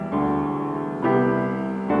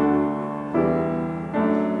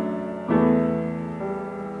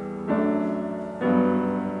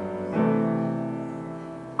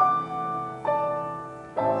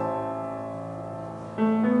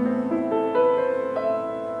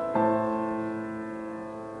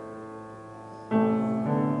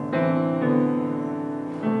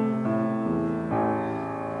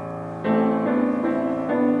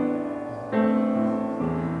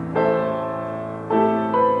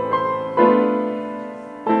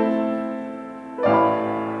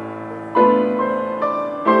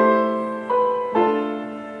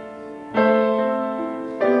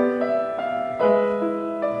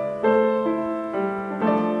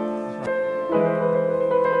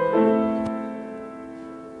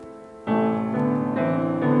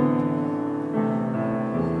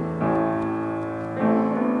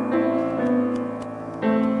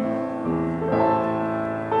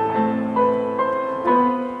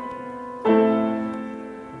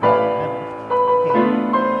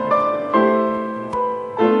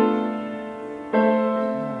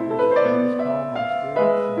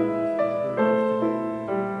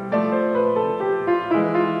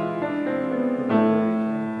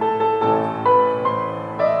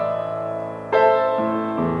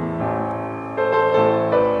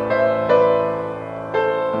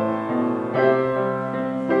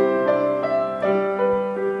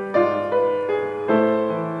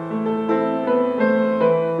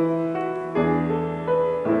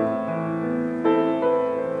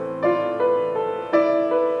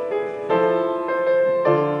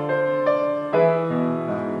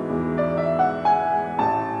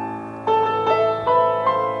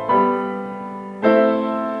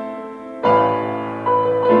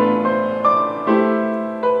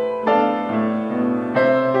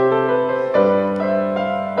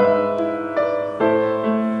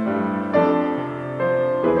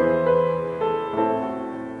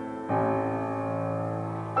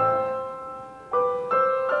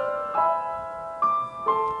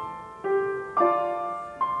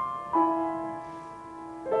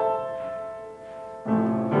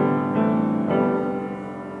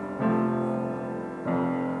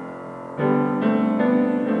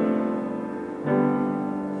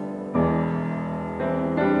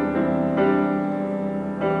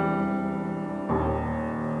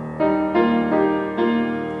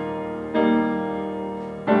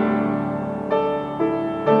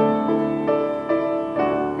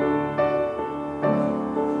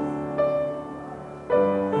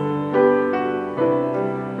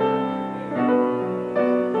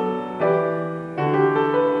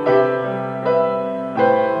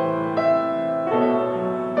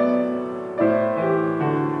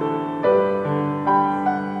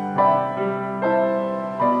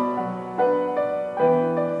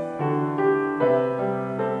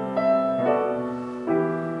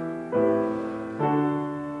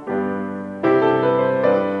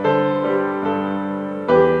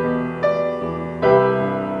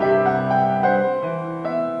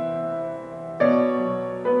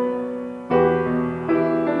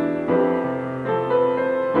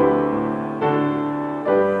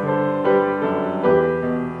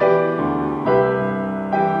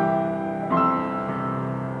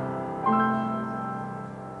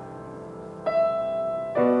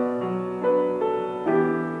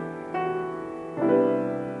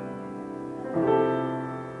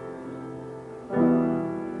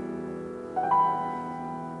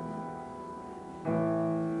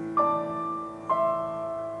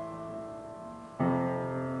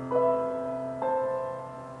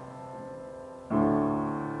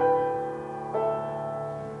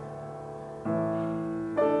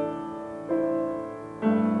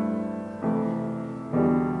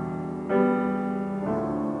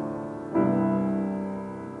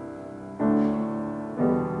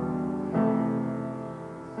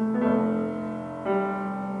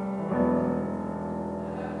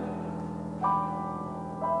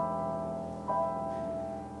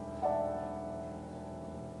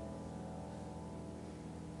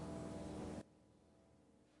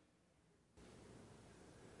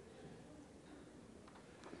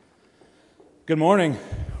Good morning.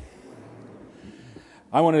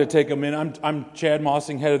 I wanted to take a minute. I'm Chad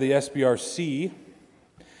Mossing, head of the SBRC,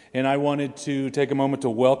 and I wanted to take a moment to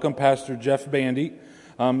welcome Pastor Jeff Bandy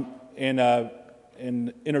and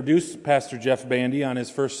introduce Pastor Jeff Bandy on his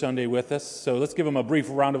first Sunday with us. So let's give him a brief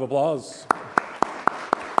round of applause.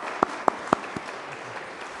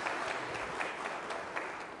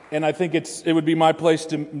 And I think it would be my place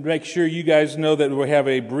to make sure you guys know that we have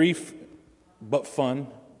a brief but fun,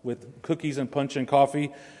 with cookies and punch and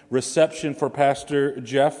coffee, reception for Pastor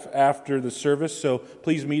Jeff after the service. So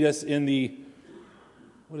please meet us in the,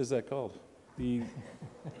 what is that called? The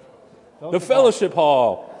Fellowship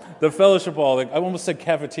Hall. The Fellowship Hall. I almost said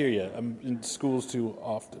cafeteria. I'm in schools too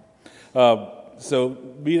often. So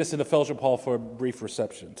meet us in the Fellowship Hall for a brief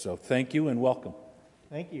reception. So thank you and welcome.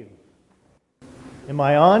 Thank you. Am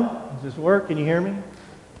I on? Does this work? Can you hear me?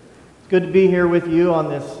 It's good to be here with you on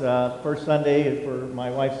this first Sunday, for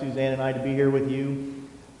my wife Suzanne and I to be here with you.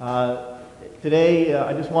 Today,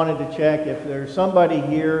 I just wanted to check if there's somebody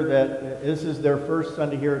here that this is their first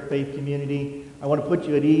Sunday here at Faith Community. I want to put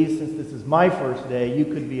you at ease. Since this is my first day, you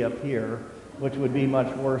could be up here, which would be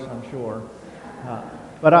much worse, I'm sure.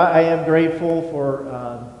 But I am grateful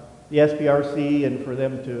for the SBRC and for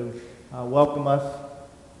them to welcome us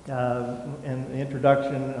in the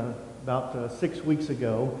introduction about 6 weeks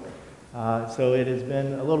ago. So it has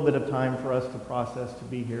been a little bit of time for us to process to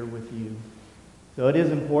be here with you. So it is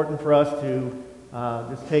important for us to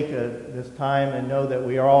just take this time and know that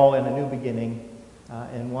we are all in a new beginning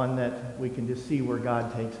and one that we can just see where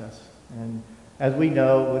God takes us. And as we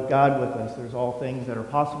know, with God with us, there's all things that are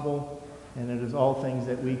possible, and it is all things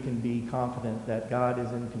that we can be confident that God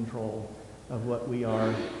is in control of what we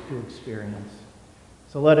are to experience.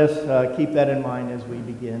 So let us keep that in mind as we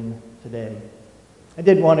begin today. I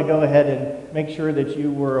did want to go ahead and make sure that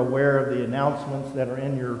you were aware of the announcements that are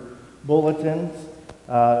in your bulletins,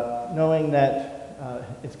 knowing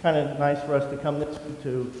that it's kind of nice for us to come this week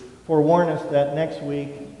to forewarn us that next week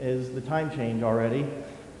is the time change already.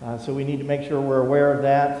 So we need to make sure we're aware of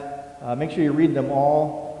that. Make sure you read them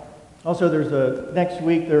all. Also, next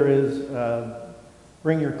week there is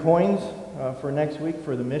Bring Your Coins for next week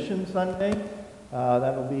for the Mission Sunday.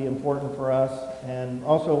 That will be important for us. And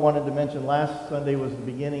also wanted to mention last Sunday was the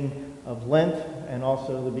beginning of Lent and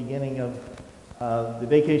also the beginning of the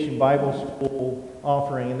Vacation Bible School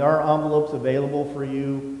offering. And there are envelopes available for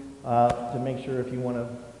you to make sure if you want to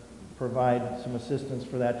provide some assistance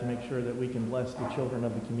for that to make sure that we can bless the children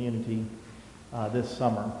of the community this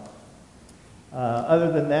summer.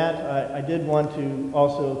 Other than that, I did want to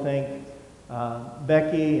also thank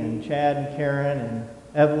Becky and Chad and Karen and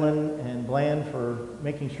Evelyn and Bland for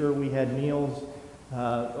making sure we had meals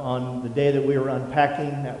on the day that we were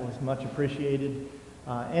unpacking. That was much appreciated.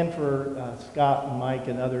 And for Scott and Mike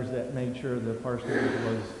and others that made sure the parsonage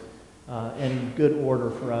was in good order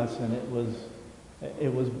for us, and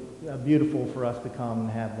it was beautiful for us to come and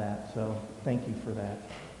have that. So thank you for that.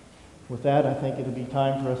 With that, I think it'll be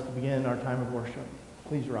time for us to begin our time of worship.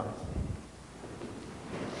 Please rise.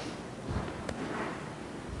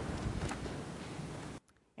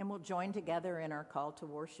 And we'll join together in our call to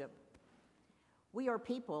worship. We are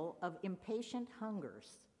people of impatient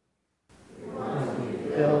hungers. We want to be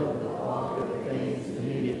filled with all good things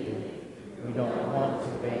immediately. We don't want to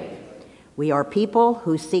wait. We are people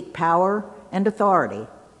who seek power and authority.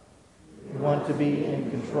 We want to be in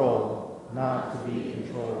control, not to be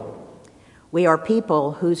controlled. We are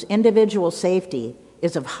people whose individual safety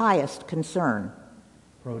is of highest concern.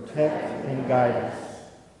 Protect and guide us.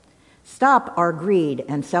 Stop our greed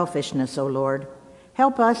and selfishness, O Lord.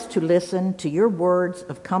 Help us to listen to your words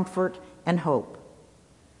of comfort and hope.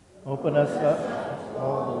 Open us up to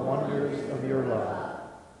all the wonders of your love.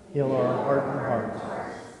 Heal our hardened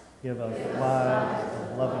hearts. Give us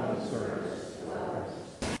lives of loving service.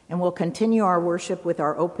 And we'll continue our worship with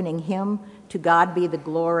our opening hymn, To God Be the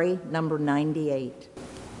Glory, number 98.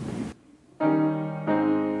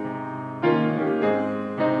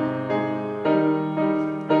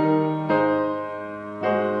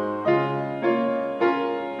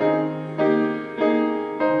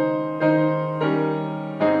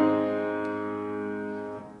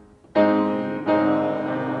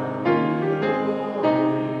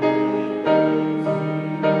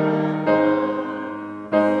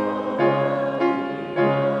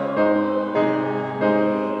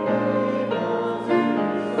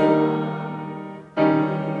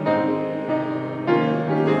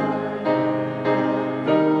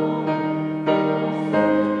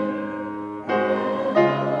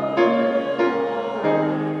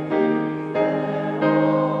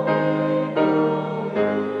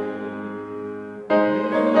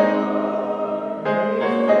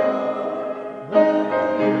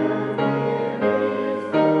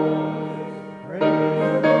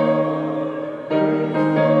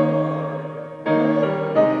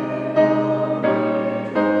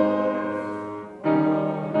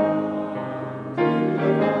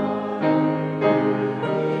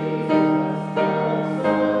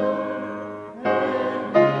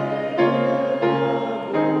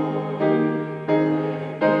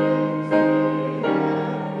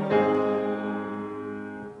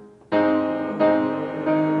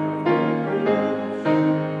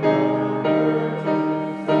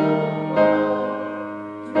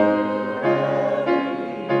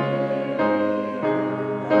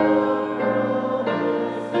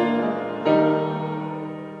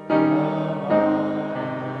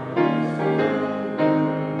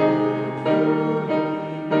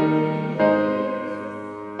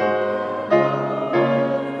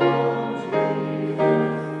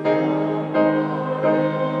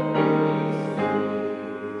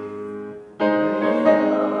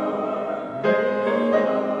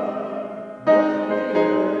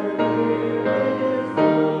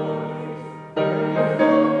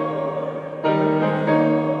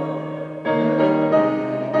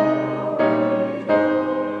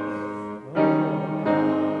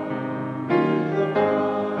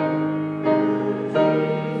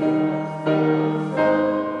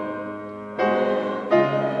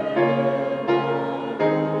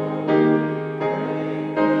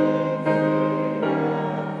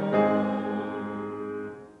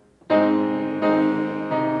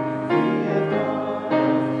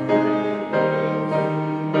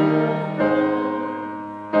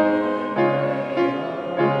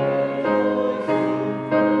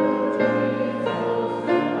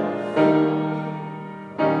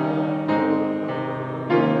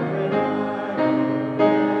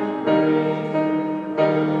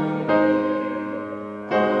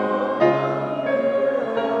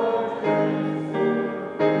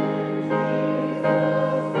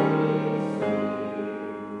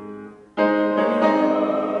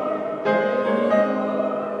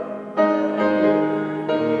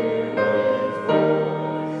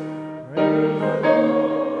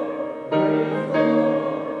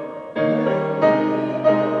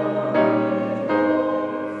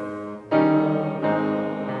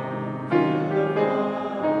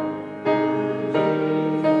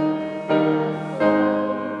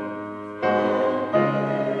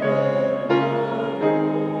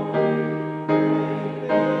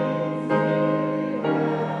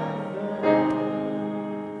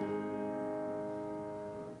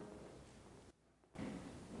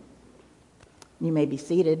 You may be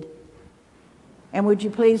seated. And would you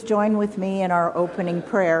please join with me in our opening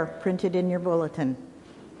prayer printed in your bulletin?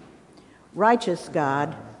 Righteous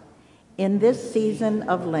God, in this season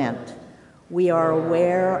of Lent, we are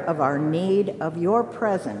aware of our need of your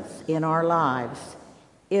presence in our lives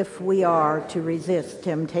if we are to resist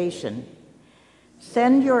temptation.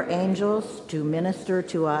 Send your angels to minister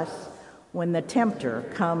to us when the tempter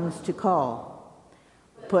comes to call.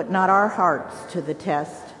 Put not our hearts to the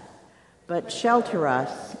test, but shelter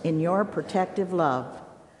us in your protective love.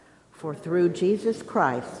 For through Jesus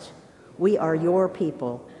Christ, we are your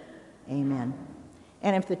people. Amen.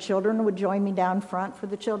 And if the children would join me down front for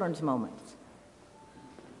the children's moments.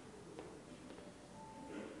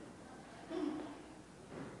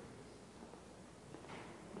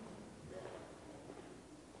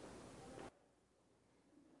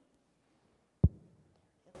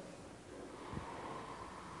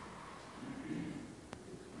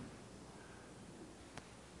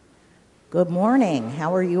 Good morning.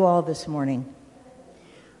 How are you all this morning?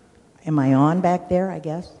 Am I on back there, I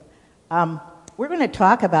guess? We're going to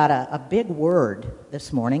talk about a big word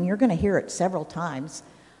this morning. You're going to hear it several times.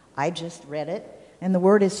 I just read it, and the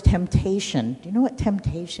word is temptation. Do you know what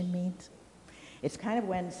temptation means? It's kind of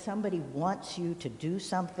when somebody wants you to do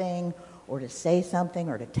something or to say something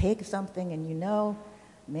or to take something, and you know,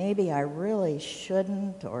 maybe I really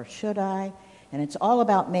shouldn't, or should I? And it's all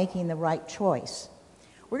about making the right choice.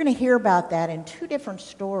 We're going to hear about that in two different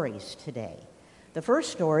stories today. The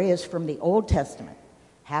first story is from the Old Testament.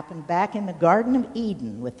 Happened back in the Garden of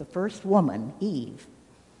Eden with the first woman, Eve.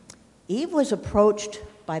 Eve was approached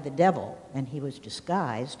by the devil, and he was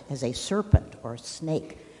disguised as a serpent or a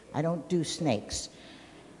snake. I don't do snakes.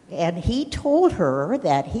 And he told her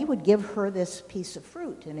that he would give her this piece of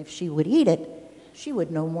fruit, and if she would eat it, she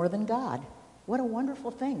would know more than God. What a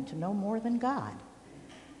wonderful thing to know more than God.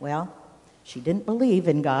 Well, she didn't believe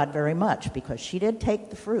in God very much because she did take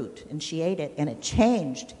the fruit and she ate it, and it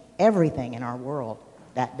changed everything in our world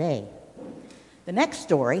that day. The next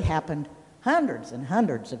story happened hundreds and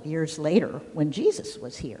hundreds of years later when Jesus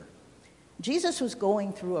was here. Jesus was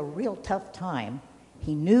going through a real tough time.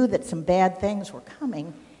 He knew that some bad things were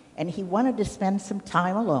coming, and he wanted to spend some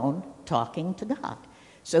time alone talking to God.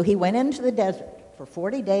 So he went into the desert for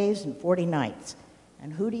 40 days and 40 nights.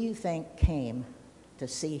 And who do you think came to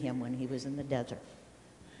see him when he was in the desert?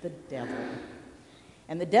 The devil.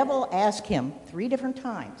 And the devil asked him 3 different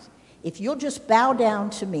times, if you'll just bow down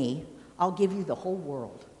to me, I'll give you the whole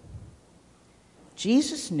world.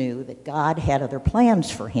 Jesus knew that God had other plans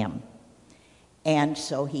for him. And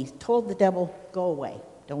so he told the devil, go away.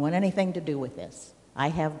 Don't want anything to do with this. I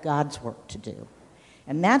have God's work to do.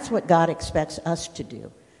 And that's what God expects us to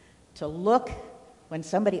do. To look when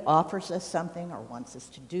somebody offers us something or wants us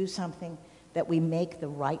to do something, that we make the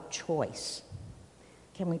right choice.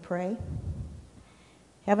 Can we pray?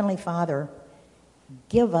 Heavenly Father,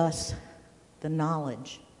 give us the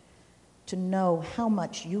knowledge to know how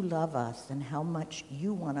much you love us and how much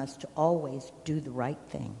you want us to always do the right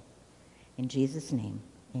thing. In Jesus' name,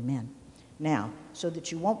 amen. Now, so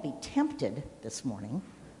that you won't be tempted this morning,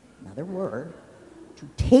 another word, to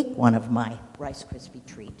take one of my Rice Krispie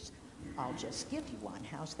treats, I'll just give you one.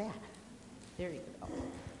 How's that? There you go.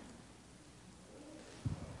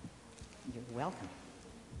 You're welcome.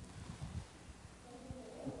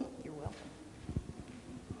 You're welcome.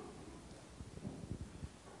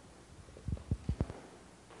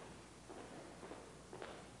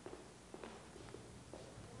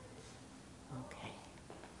 Okay.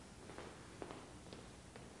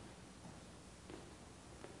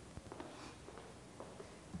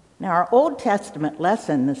 Now, our Old Testament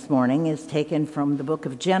lesson this morning is taken from the book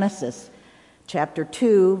of Genesis, chapter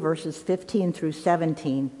 2, verses 15 through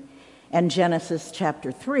 17. And Genesis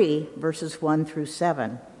chapter 3, verses 1 through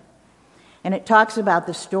 7. And it talks about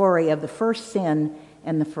the story of the first sin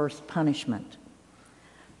and the first punishment.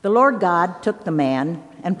 The Lord God took the man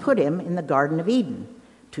and put him in the Garden of Eden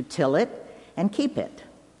to till it and keep it.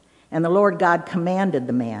 And the Lord God commanded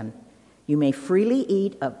the man, you may freely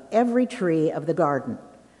eat of every tree of the garden,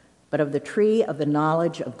 but of the tree of the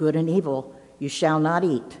knowledge of good and evil you shall not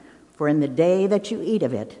eat, for in the day that you eat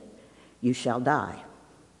of it, you shall die.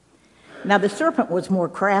 Now the serpent was more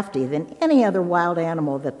crafty than any other wild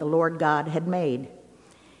animal that the Lord God had made.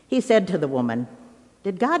 He said to the woman,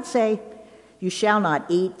 did God say, you shall not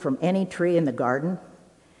eat from any tree in the garden?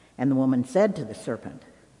 And the woman said to the serpent,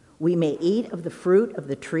 we may eat of the fruit of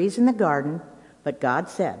the trees in the garden, but God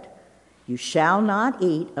said, you shall not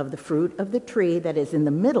eat of the fruit of the tree that is in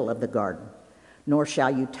the middle of the garden, nor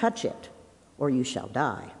shall you touch it, or you shall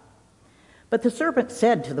die. But the serpent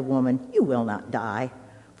said to the woman, you will not die.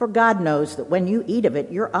 For God knows that when you eat of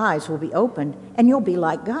it, your eyes will be opened, and you'll be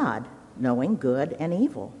like God, knowing good and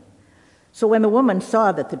evil." So when the woman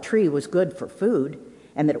saw that the tree was good for food,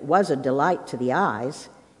 and that it was a delight to the eyes,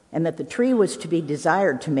 and that the tree was to be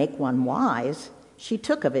desired to make one wise, she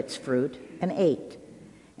took of its fruit and ate.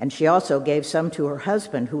 And she also gave some to her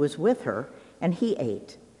husband who was with her, and he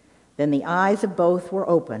ate. Then the eyes of both were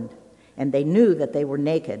opened, and they knew that they were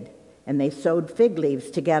naked, and they sewed fig leaves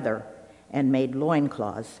together and made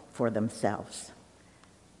loincloths for themselves.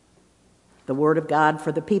 The word of God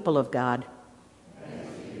for the people of God.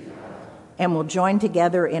 And we'll join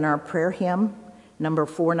together in our prayer hymn, number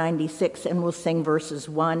 496, and we'll sing verses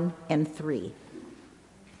 1 and 3.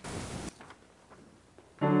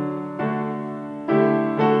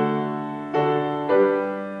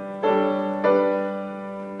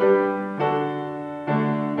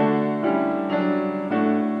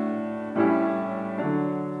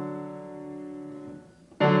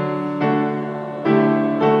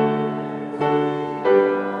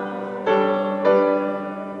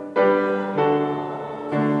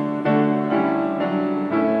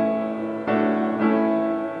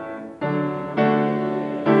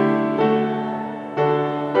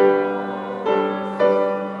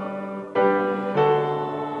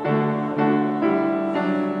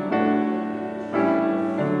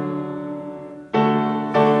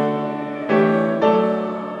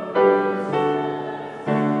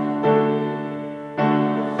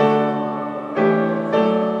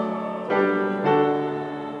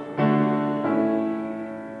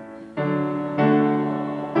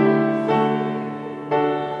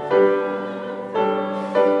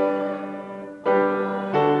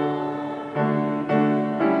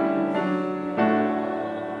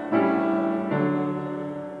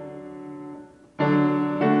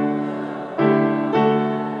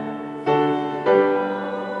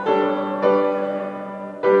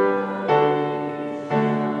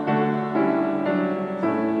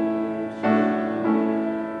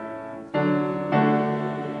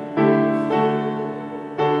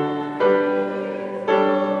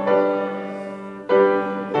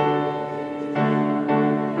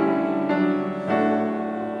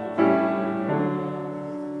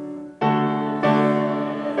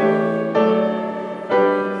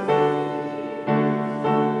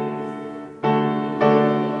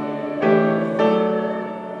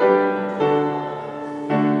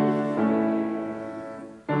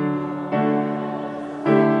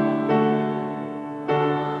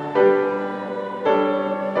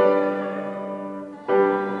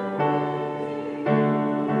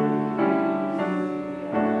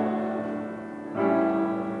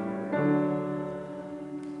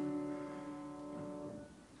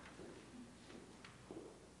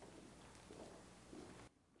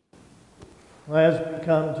 Well, as we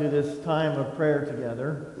come to this time of prayer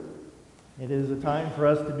together, it is a time for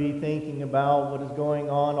us to be thinking about what is going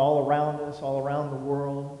on all around us, all around the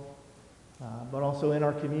world, but also in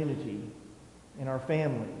our community, in our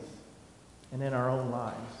families, and in our own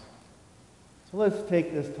lives. So let's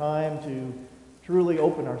take this time to truly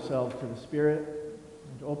open ourselves to the Spirit,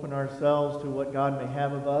 and to open ourselves to what God may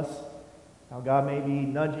have of us, how God may be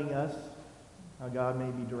nudging us, how God may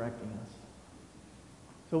be directing us.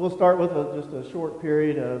 So we'll start with just a short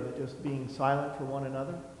period of just being silent for one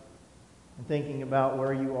another and thinking about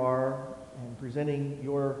where you are and presenting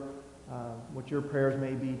what your prayers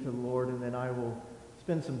may be to the Lord, and then I will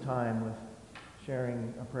spend some time with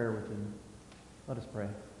sharing a prayer with you. Let us pray.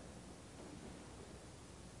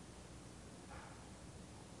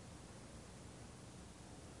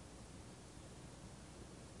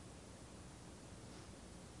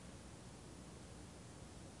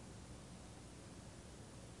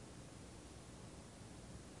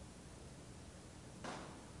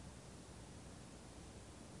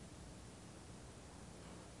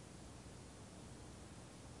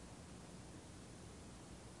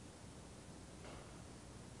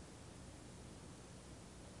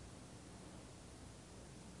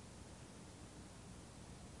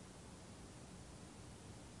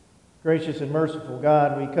 Gracious and merciful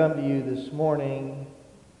God, we come to you this morning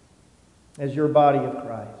as your body of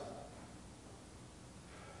Christ.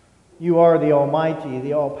 You are the Almighty,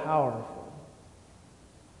 the All-Powerful,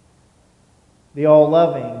 the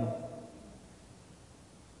All-Loving,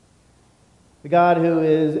 the God who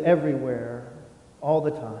is everywhere, all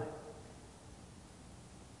the time.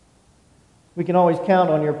 We can always count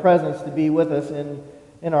on your presence to be with us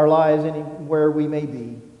in our lives, anywhere we may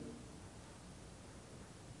be.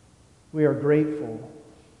 We are grateful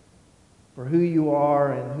for who you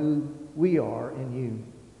are and who we are in you.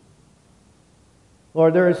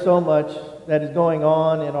 Lord, there is so much that is going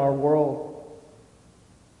on in our world.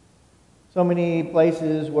 So many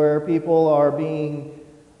places where people are being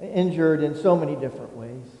injured in so many different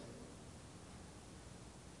ways.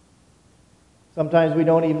 Sometimes we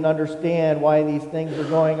don't even understand why these things are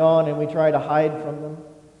going on, and we try to hide from them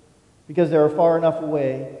because they're far enough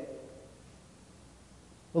away.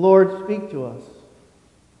 The Lord, speak to us.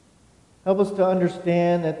 Help us to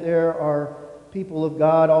understand that there are people of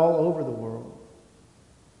God all over the world.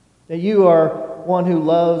 That you are one who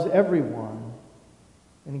loves everyone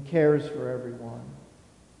and cares for everyone.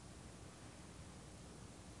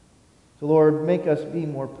 So Lord, make us be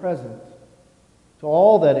more present to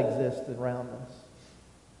all that exists around us.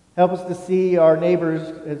 Help us to see our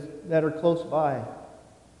neighbors that are close by.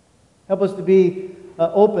 Help us to be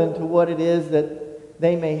open to what it is that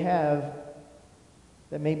they may have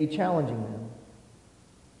that may be challenging them.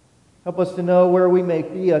 Help us to know where we may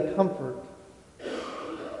be a comfort,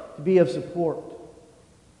 to be of support,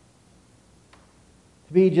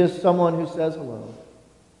 to be just someone who says hello.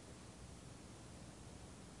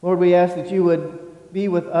 Lord, we ask that you would be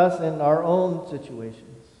with us in our own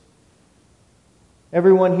situations.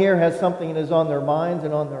 Everyone here has something that is on their minds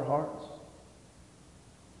and on their hearts.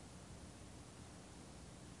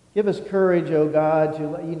 Give us courage, O God, to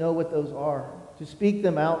let you know what those are, to speak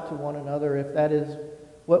them out to one another if that is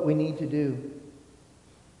what we need to do.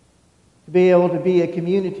 To be able to be a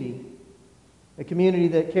community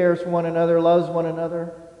that cares for one another, loves one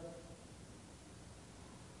another.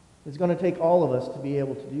 It's going to take all of us to be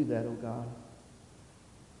able to do that, O God.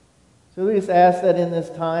 So we just ask that in this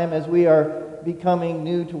time, as we are becoming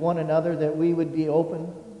new to one another, that we would be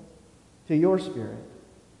open to your Spirit.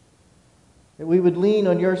 That we would lean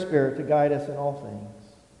on your Spirit to guide us in all things.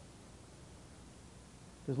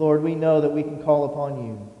 Because, Lord, we know that we can call upon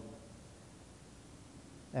you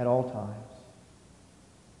at all times.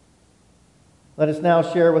 Let us now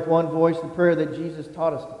share with one voice the prayer that Jesus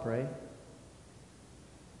taught us to pray.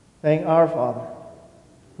 Saying, Our Father,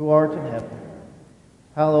 who art in heaven,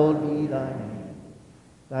 hallowed be thy name.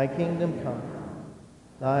 Thy kingdom come,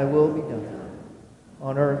 thy will be done,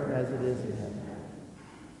 on earth as it is in heaven.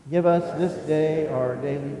 Give us this day our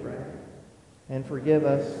daily bread, and forgive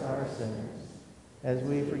us our sins, as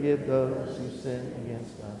we forgive those who sin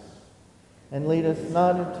against us. And lead us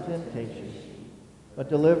not into temptation, but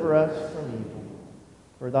deliver us from evil.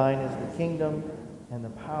 For thine is the kingdom, and the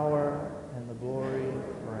power, and the glory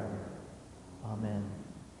forever. Amen.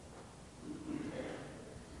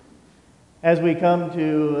 As we come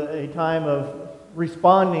to a time of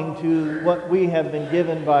responding to what we have been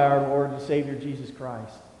given by our Lord and Savior Jesus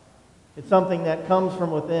Christ, it's something that comes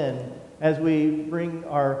from within as we bring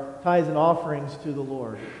our tithes and offerings to the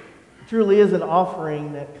Lord. It truly is an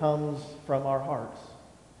offering that comes from our hearts.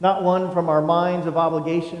 Not one from our minds of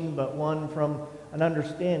obligation, but one from an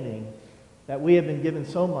understanding that we have been given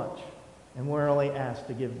so much, and we're only asked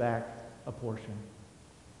to give back a portion.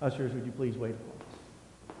 Ushers, would you please wait for us?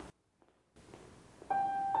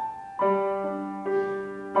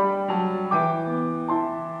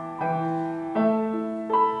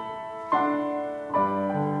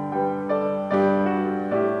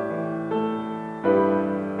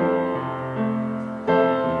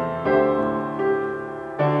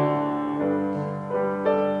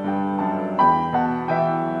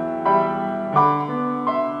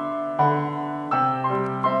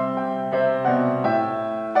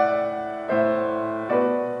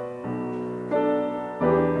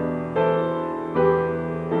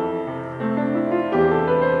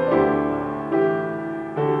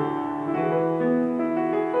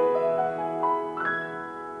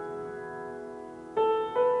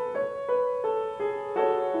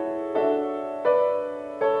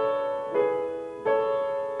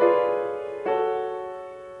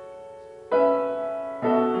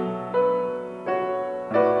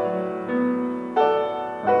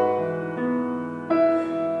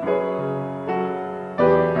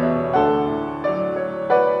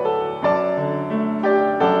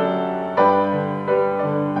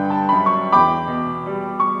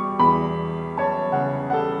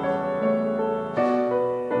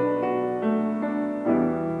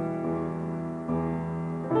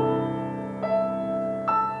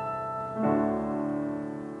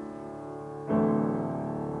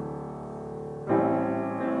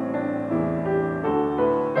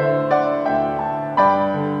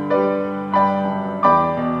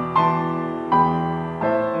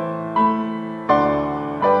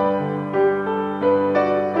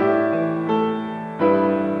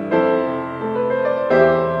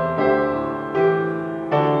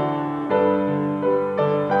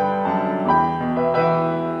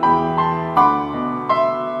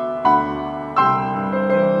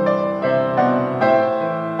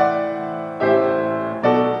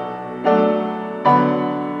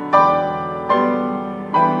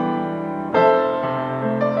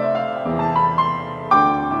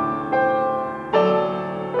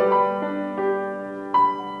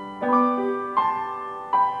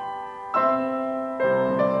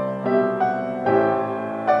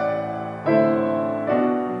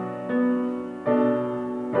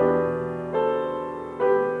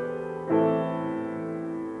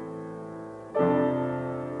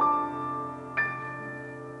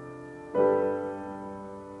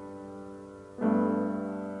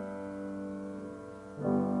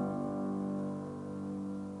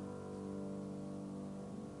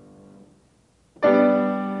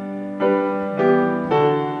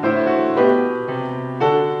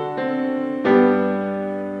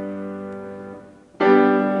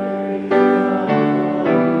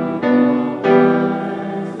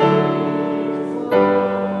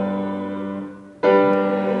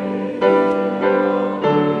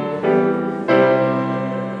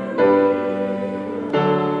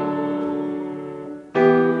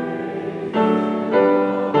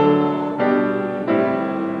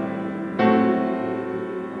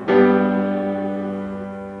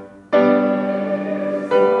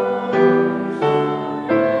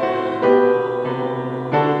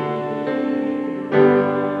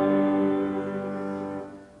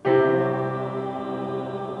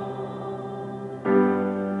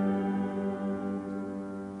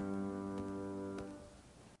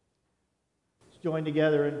 join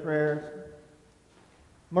together in prayer.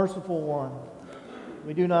 Merciful One,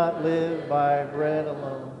 we do not live by bread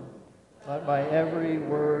alone, but by every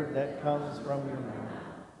word that comes from your mouth.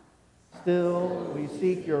 Still, we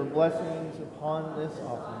seek your blessings upon this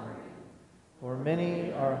offering, for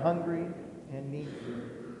many are hungry and need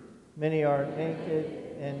food. Many are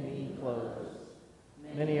naked and need clothes.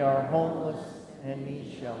 Many are homeless and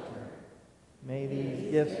need shelter. May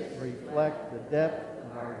these gifts reflect the depth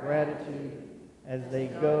of our gratitude as they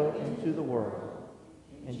go into the world.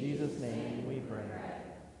 In Jesus' name we pray.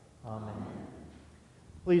 Amen.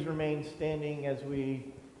 Please remain standing as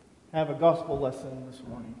we have a gospel lesson this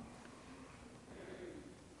morning.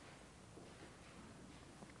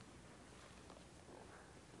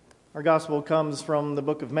 Our gospel comes from the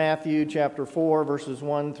book of Matthew, chapter 4, verses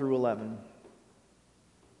 1 through 11.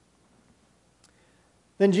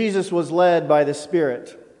 Then Jesus was led by the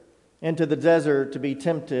Spirit into the desert to be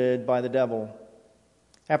tempted by the devil.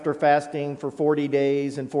 After fasting for 40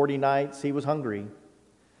 days and 40 nights, he was hungry.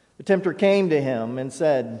 The tempter came to him and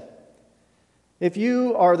said, "If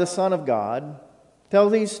you are the Son of God, tell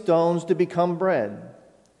these stones to become bread."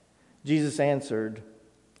 Jesus answered,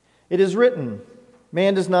 "It is written,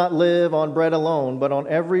 man does not live on bread alone, but on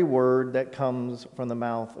every word that comes from the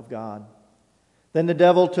mouth of God." Then the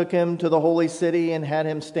devil took him to the holy city and had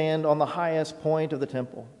him stand on the highest point of the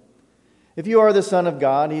temple. "If you are the Son of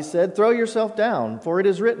God," he said, "throw yourself down, for it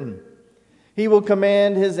is written, he will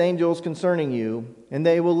command his angels concerning you, and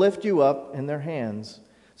they will lift you up in their hands,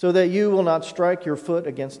 so that you will not strike your foot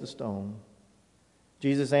against a stone."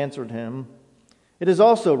 Jesus answered him, "It is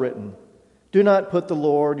also written, do not put the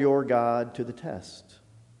Lord your God to the test."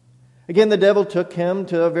 Again the devil took him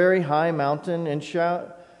to a very high mountain and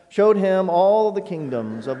showed him all the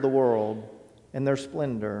kingdoms of the world and their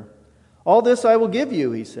splendor. "All this I will give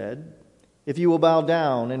you," he said, "if you will bow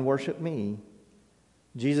down and worship me."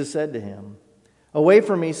 Jesus said to him, "Away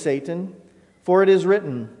from me, Satan, for it is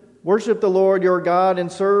written, worship the Lord your God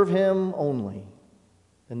and serve him only."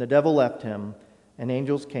 Then the devil left him, and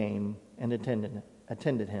angels came and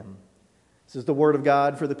attended him. This is the word of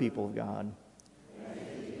God for the people of God.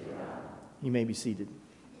 You may be seated.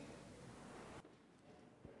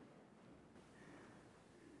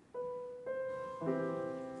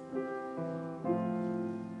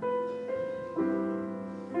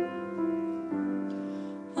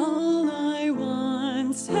 All I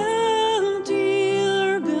once held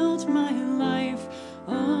dear, built my life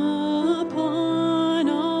upon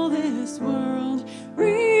all this world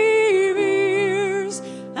reveres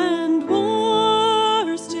and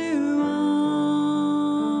wars to own.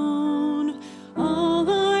 All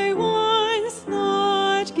I once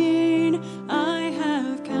thought gain, I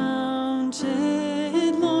have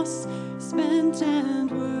counted loss, spent and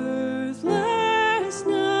worthless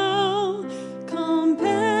now,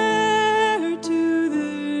 compared to this,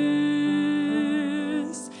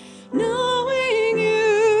 knowing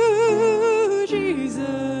you, Jesus,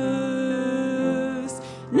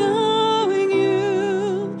 knowing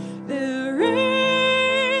you, there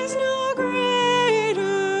is no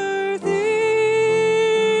greater thing.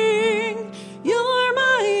 You're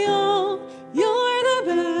my all, you're the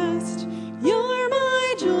best, you're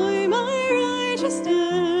my joy, my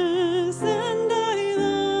righteousness, and I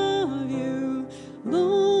love you,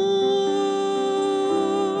 Lord.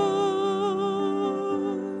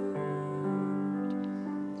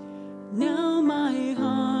 Now my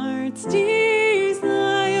heart's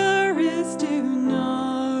desire is to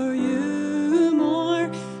know you more,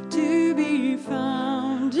 to be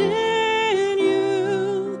found in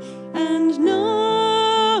you and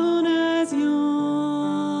known as yours,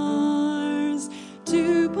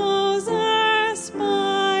 to possess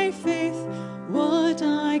by faith what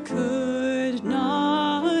I could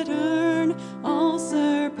not earn, all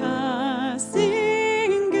surpassing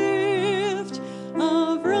gift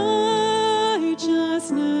of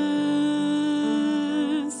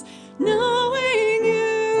righteousness, knowing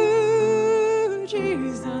you,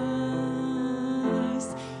 Jesus,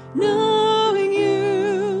 knowing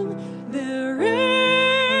you, there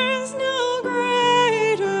is no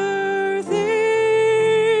greater thing.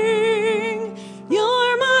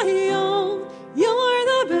 You're my all, you're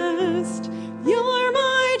the best, you're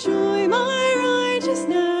my joy, my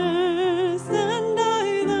righteousness, and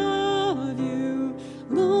I love you,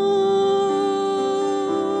 Lord.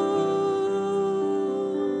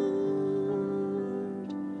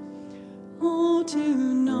 Oh, to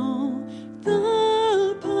know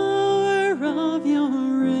the power of your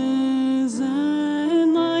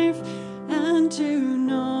risen life, and to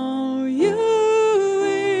know you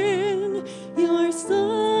in your suffering,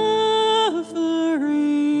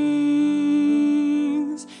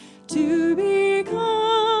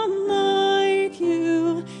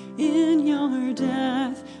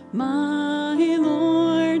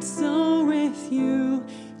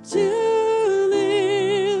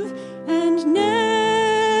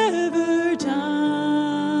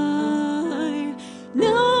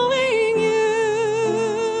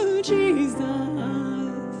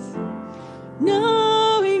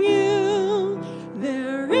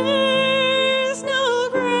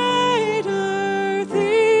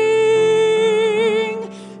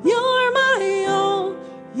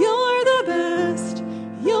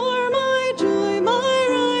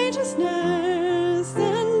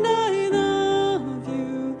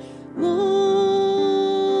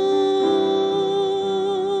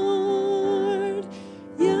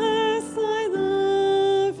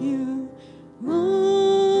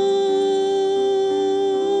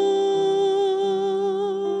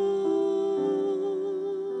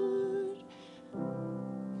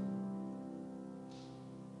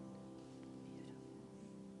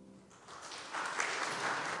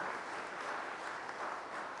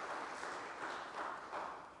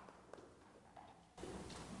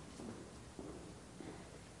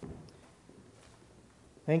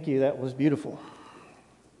 Thank you. That was beautiful.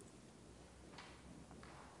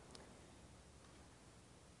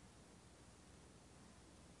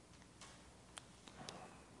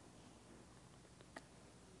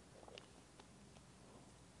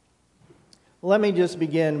 Let me just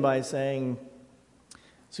begin by saying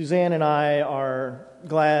Suzanne and I are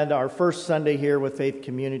glad our first Sunday here with Faith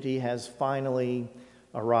Community has finally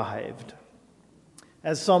arrived.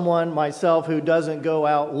 As someone myself who doesn't go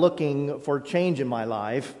out looking for change in my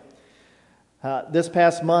life, this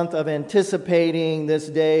past month of anticipating this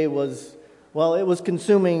day was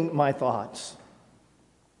consuming my thoughts.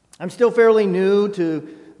 I'm still fairly new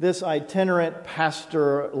to this itinerant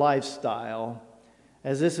pastor lifestyle,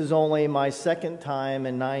 as this is only my second time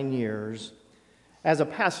in 9 years as a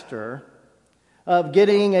pastor of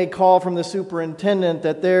getting a call from the superintendent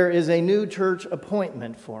that there is a new church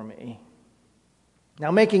appointment for me. Now,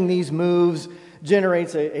 making these moves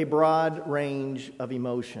generates a broad range of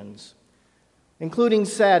emotions, including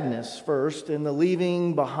sadness first in the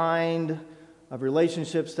leaving behind of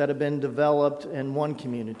relationships that have been developed in one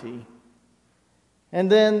community,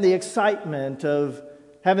 and then the excitement of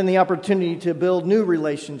having the opportunity to build new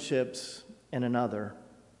relationships in another.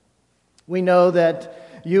 We know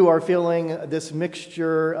that you are feeling this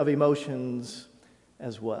mixture of emotions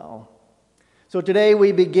as well. So today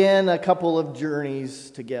we begin a couple of journeys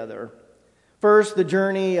together. First, the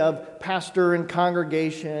journey of pastor and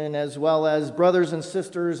congregation, as well as brothers and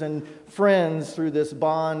sisters and friends through this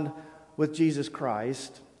bond with Jesus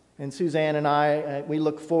Christ. And Suzanne and I, we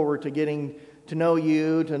look forward to getting to know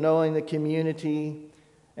you, to knowing the community,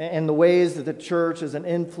 and the ways that the church is an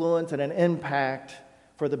influence and an impact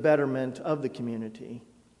for the betterment of the community.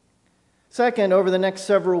 Second, over the next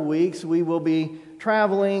several weeks, we will be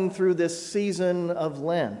traveling through this season of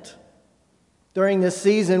Lent. During this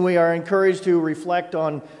season, we are encouraged to reflect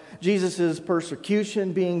on Jesus'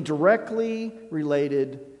 persecution being directly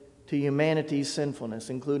related to humanity's sinfulness,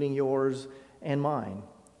 including yours and mine.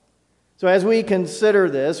 So as we consider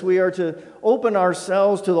this, we are to open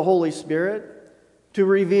ourselves to the Holy Spirit to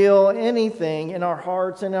reveal anything in our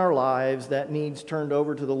hearts and our lives that needs turned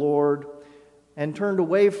over to the Lord and turned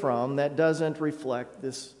away from that doesn't reflect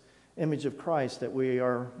this image of Christ that we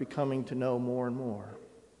are becoming to know more and more.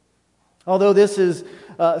 Although this is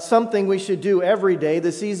something we should do every day,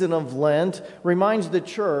 the season of Lent reminds the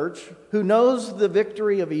church, who knows the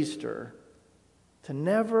victory of Easter, to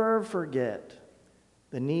never forget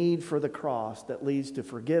the need for the cross that leads to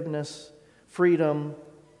forgiveness, freedom,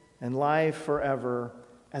 and life forever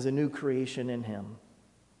as a new creation in Him.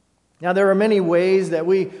 Now, there are many ways that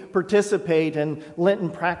we participate in Lenten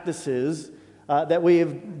practices that we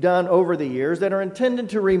have done over the years that are intended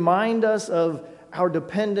to remind us of our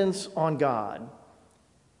dependence on God.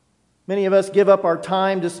 Many of us give up our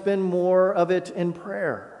time to spend more of it in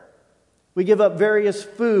prayer. We give up various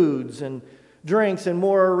foods and drinks, and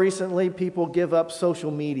more recently, people give up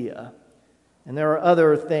social media. And there are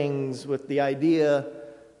other things with the idea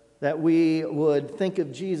that we would think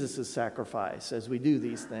of Jesus' sacrifice as we do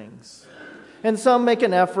these things. And some make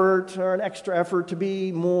an effort or an extra effort to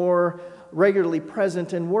be more regularly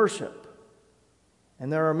present in worship.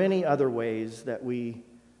 And there are many other ways that we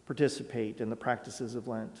participate in the practices of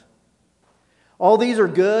Lent. All these are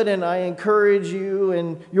good, and I encourage you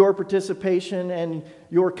in your participation and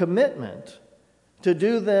your commitment to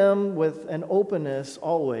do them with an openness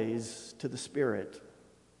always to the Spirit.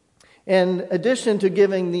 In addition to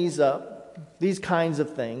giving these kinds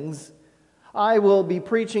of things, I will be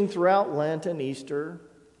preaching throughout Lent and Easter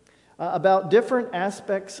about different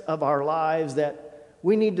aspects of our lives that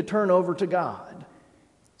we need to turn over to God.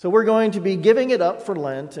 So we're going to be giving it up for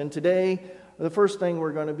Lent, and today the first thing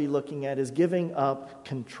we're going to be looking at is giving up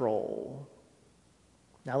control.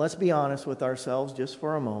 Now let's be honest with ourselves just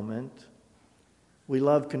for a moment. We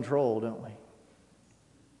love control, don't we?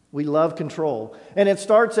 We love control. And it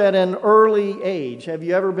starts at an early age. Have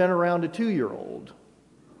you ever been around a 2-year-old?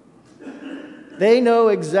 They know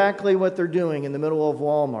exactly what they're doing in the middle of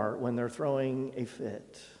Walmart when they're throwing a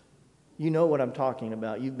fit. You know what I'm talking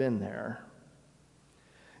about. You've been there.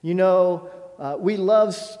 You know, we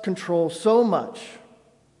love control so much.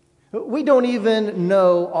 We don't even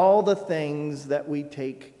know all the things that we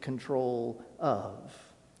take control of.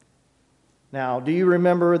 Now, do you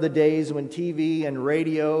remember the days when TV and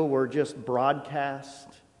radio were just broadcast?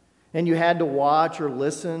 And you had to watch or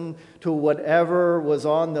listen to whatever was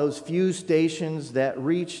on those few stations that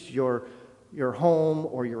reached your home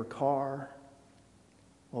or your car?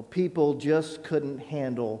 Well, people just couldn't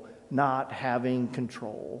handle not having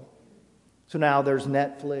control. So now there's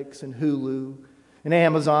Netflix and Hulu and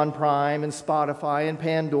Amazon Prime and Spotify and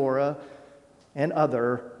Pandora. and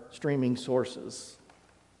other streaming sources.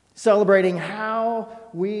 Celebrating how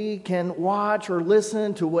we can watch or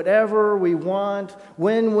listen to whatever we want,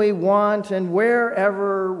 when we want, and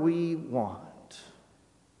wherever we want.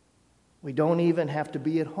 We don't even have to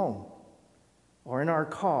be at home or in our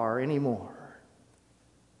car anymore.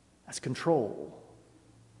 That's control.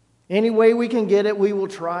 Any way we can get it, we will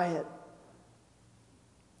try it.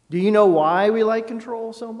 Do you know why we like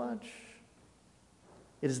control so much?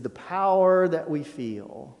 It is the power that we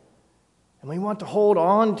feel, and we want to hold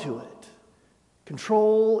on to it.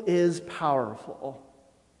 Control is powerful.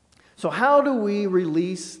 So how do we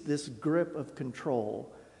release this grip of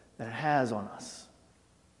control that it has on us?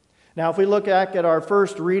 Now, if we look back at our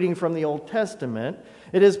first reading from the Old Testament,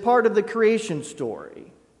 it is part of the creation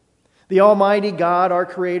story. The Almighty God, our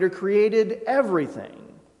Creator, created everything.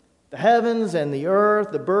 The heavens and the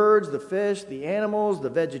earth, the birds, the fish, the animals, the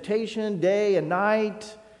vegetation, day and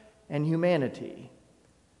night, and humanity.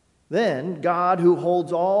 Then God, who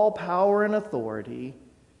holds all power and authority,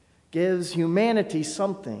 gives humanity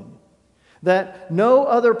something that no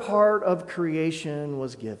other part of creation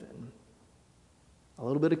was given. A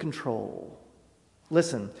little bit of control.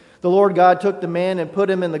 Listen, the Lord God took the man and put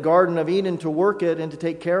him in the Garden of Eden to work it and to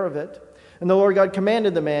take care of it. And the Lord God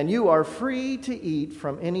commanded the man, "You are free to eat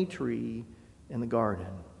from any tree in the garden."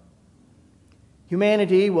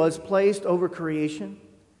 Humanity was placed over creation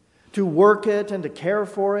to work it and to care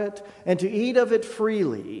for it and to eat of it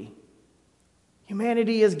freely.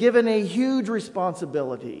 Humanity is given a huge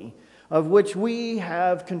responsibility of which we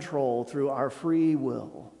have control through our free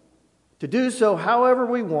will. To do so however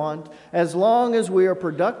we want, as long as we are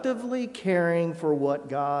productively caring for what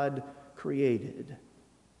God created.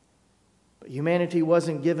 But humanity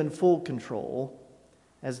wasn't given full control,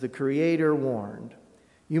 as the Creator warned.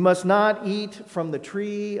 "You must not eat from the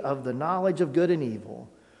tree of the knowledge of good and evil,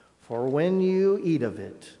 for when you eat of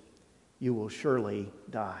it, you will surely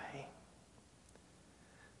die."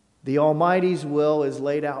 The Almighty's will is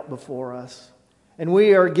laid out before us, and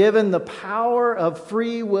we are given the power of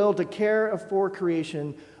free will to care for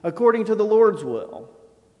creation according to the Lord's will.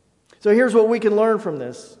 So here's what we can learn from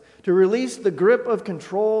this. To release the grip of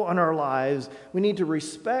control on our lives, we need to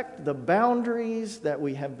respect the boundaries that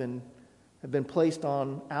we have been placed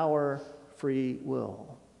on our free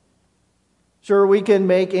will. Sure, we can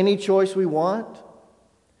make any choice we want,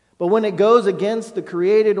 but when it goes against the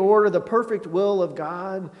created order, the perfect will of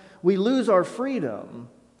God, we lose our freedom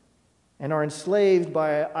and are enslaved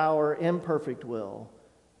by our imperfect will,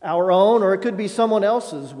 our own, or it could be someone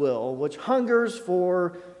else's will, which hungers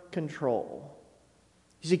for control.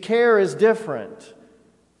 You see, care is different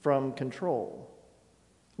from control.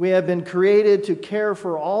 We have been created to care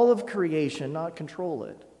for all of creation, not control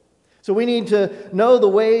it. So we need to know the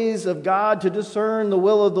ways of God, to discern the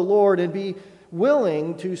will of the Lord, and be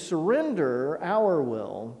willing to surrender our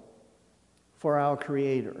will for our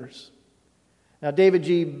Creator's. Now, David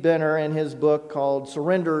G. Benner, in his book called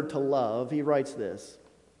Surrender to Love, he writes this.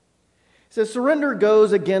 He says, "Surrender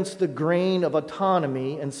goes against the grain of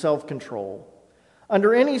autonomy and self-control.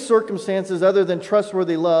 Under any circumstances other than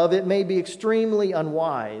trustworthy love, it may be extremely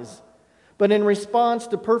unwise. But in response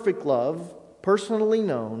to perfect love, personally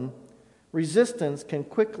known, resistance can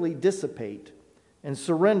quickly dissipate and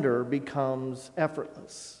surrender becomes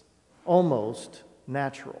effortless, almost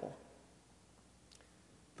natural."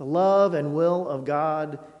 The love and will of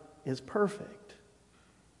God is perfect.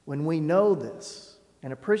 When we know this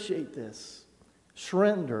and appreciate this,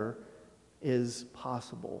 surrender is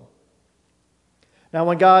possible. Now,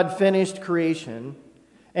 when God finished creation,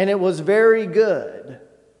 and it was very good,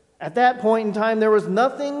 at that point in time, there was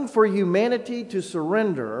nothing for humanity to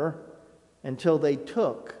surrender until they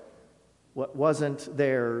took what wasn't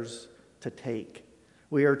theirs to take.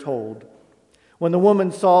 We are told, "When the woman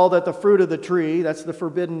saw that the fruit of the tree," that's the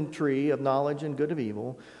forbidden tree of knowledge and good of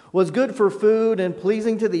evil, "was good for food and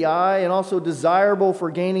pleasing to the eye and also desirable for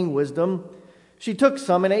gaining wisdom, she took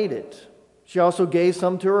some and ate it. She also gave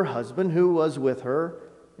some to her husband who was with her,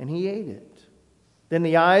 and he ate it. Then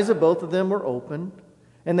the eyes of both of them were opened,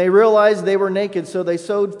 and they realized they were naked, so they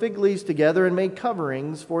sewed fig leaves together and made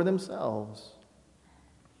coverings for themselves."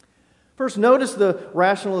 First, notice the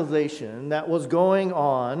rationalization that was going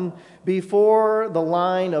on before the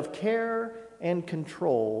line of care and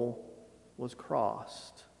control was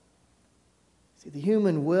crossed. See, the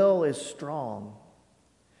human will is strong.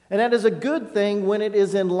 And that is a good thing when it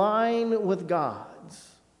is in line with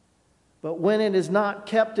God's. But when it is not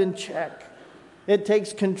kept in check, it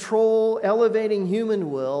takes control, elevating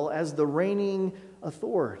human will as the reigning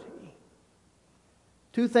authority.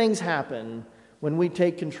 Two things happen when we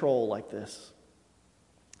take control like this.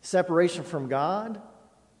 separation from God,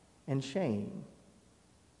 and shame.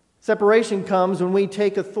 Separation comes when we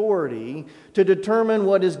take authority to determine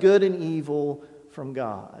what is good and evil from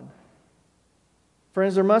God.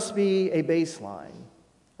 Friends, there must be a baseline.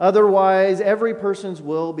 Otherwise, every person's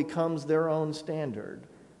will becomes their own standard.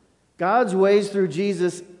 God's ways through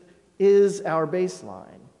Jesus is our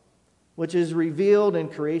baseline, which is revealed in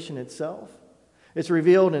creation itself. It's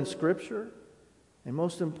revealed in Scripture. And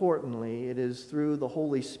most importantly, it is through the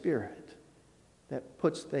Holy Spirit that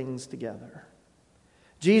puts things together.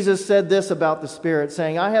 Jesus said this about the Spirit,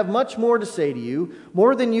 saying, I have much more to say to you,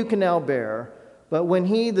 more than you can now bear. But when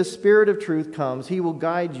He, the Spirit of truth, comes, He will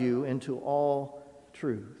guide you into all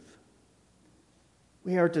truth.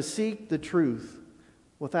 We are to seek the truth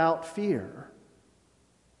without fear.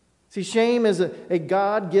 See, shame is a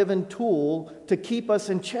God-given tool to keep us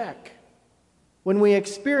in check. When we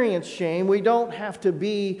experience shame, we don't have to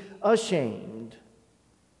be ashamed.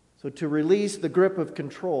 So to release the grip of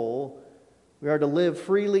control, we are to live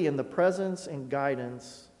freely in the presence and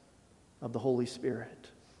guidance of the Holy Spirit.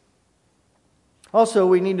 Also,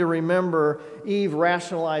 we need to remember Eve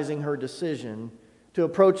rationalizing her decision to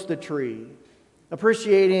approach the tree,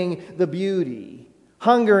 appreciating the beauty,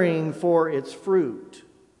 hungering for its fruit,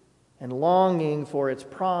 and longing for its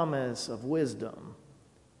promise of wisdom.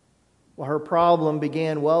 Well, her problem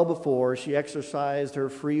began well before she exercised her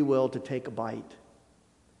free will to take a bite.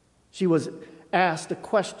 She was asked a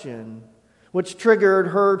question which triggered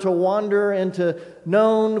her to wander into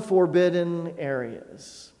known forbidden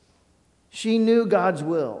areas. She knew God's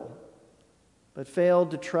will, but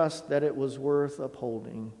failed to trust that it was worth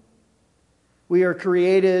upholding. We are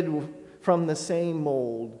created from the same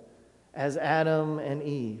mold as Adam and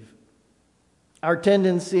Eve. Our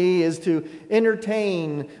tendency is to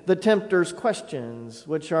entertain the tempter's questions,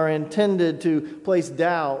 which are intended to place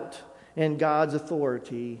doubt in God's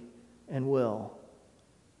authority and will.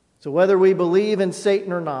 So whether we believe in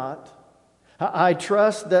Satan or not, I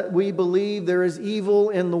trust that we believe there is evil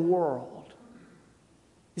in the world.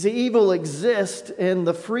 You see, evil exists in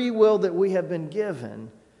the free will that we have been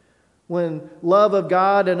given when love of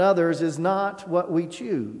God and others is not what we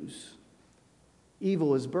choose.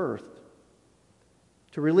 Evil is birthed.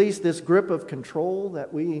 To release this grip of control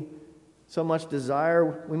that we so much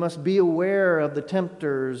desire, we must be aware of the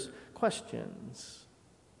tempter's questions.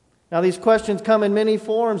 Now, these questions come in many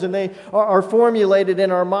forms, and they are formulated in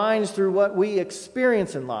our minds through what we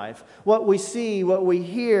experience in life, what we see, what we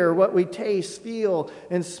hear, what we taste, feel,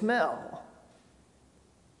 and smell.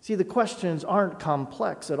 See, the questions aren't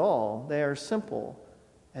complex at all. They are simple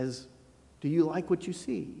as, do you like what you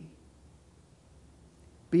see?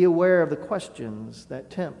 Be aware of the questions that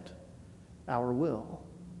tempt our will.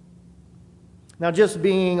 Now, just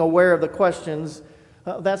being aware of the questions,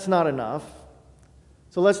 that's not enough.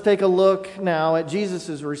 So let's take a look now at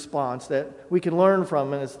Jesus' response that we can learn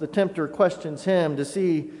from as the tempter questions him to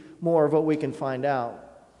see more of what we can find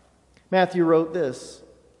out. Matthew wrote this.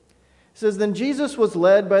 It says, Then Jesus was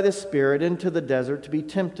led by the Spirit into the desert to be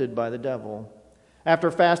tempted by the devil.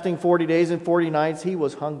 After fasting 40 days and 40 nights, he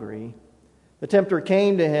was hungry. The tempter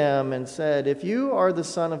came to him and said, If you are the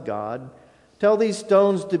Son of God, tell these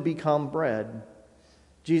stones to become bread.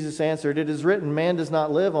 Jesus answered, It is written, man does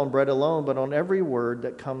not live on bread alone, but on every word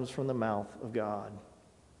that comes from the mouth of God.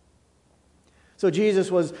 So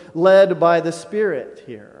Jesus was led by the Spirit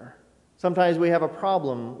here. Sometimes we have a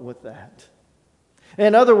problem with that.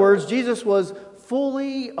 In other words, Jesus was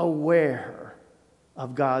fully aware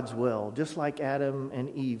of God's will, just like Adam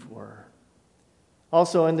and Eve were.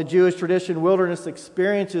 Also, in the Jewish tradition, wilderness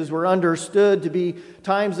experiences were understood to be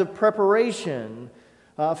times of preparation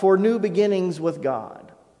for new beginnings with God.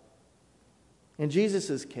 In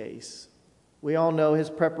Jesus' case, we all know his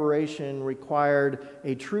preparation required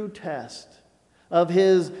a true test of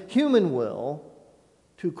his human will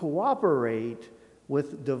to cooperate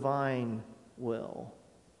with divine will.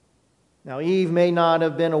 Now, Eve may not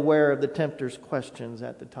have been aware of the tempter's questions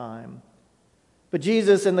at the time, but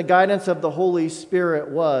Jesus, in the guidance of the Holy Spirit,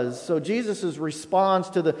 was. So Jesus' response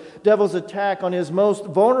to the devil's attack on his most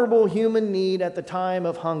vulnerable human need at the time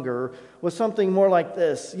of hunger was something more like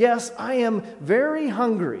this. Yes, I am very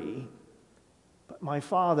hungry, but my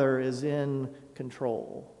Father is in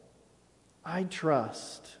control. I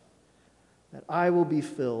trust that I will be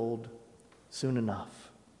filled soon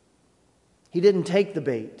enough. He didn't take the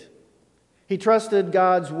bait. He trusted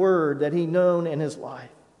God's word that he known in his life.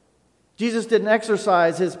 Jesus didn't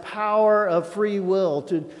exercise his power of free will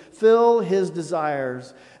to fill his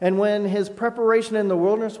desires. And when his preparation in the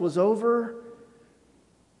wilderness was over,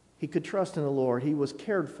 he could trust in the Lord. He was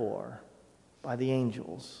cared for by the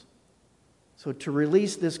angels. So to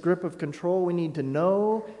release this grip of control, we need to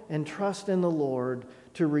know and trust in the Lord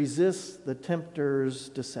to resist the tempter's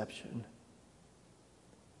deception.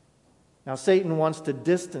 Now, Satan wants to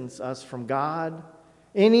distance us from God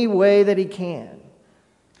any way that he can.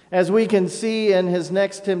 As we can see in his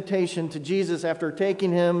next temptation to Jesus after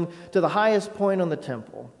taking him to the highest point on the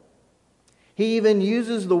temple, he even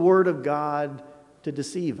uses the Word of God to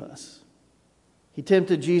deceive us. He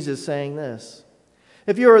tempted Jesus saying this,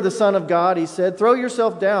 "If you are the Son of God," he said, "throw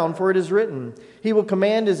yourself down, for it is written, He will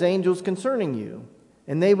command His angels concerning you,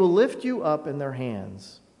 and they will lift you up in their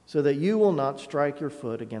hands, so that you will not strike your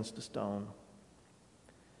foot against a stone."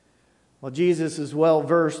 Well, Jesus is well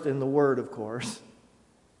versed in the Word, of course.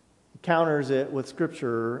 He counters it with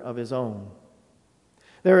Scripture of his own.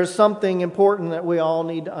 There is something important that we all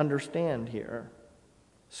need to understand here.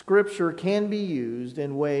 Scripture can be used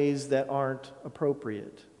in ways that aren't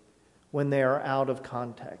appropriate when they are out of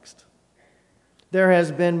context. There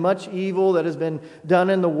has been much evil that has been done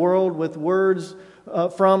in the world with words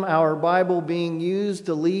from our Bible being used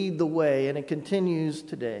to lead the way, and it continues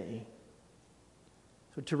today.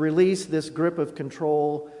 So to release this grip of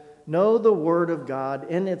control, know the Word of God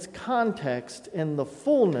in its context, in the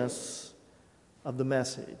fullness of the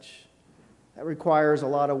message. That requires a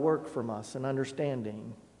lot of work from us and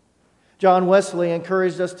understanding. John Wesley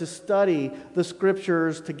encouraged us to study the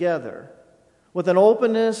Scriptures together with an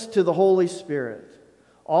openness to the Holy Spirit,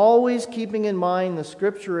 always keeping in mind the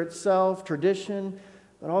Scripture itself, tradition,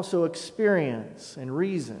 but also experience and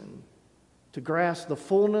reason to grasp the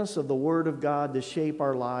fullness of the Word of God to shape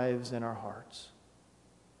our lives and our hearts.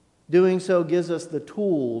 Doing so gives us the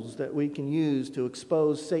tools that we can use to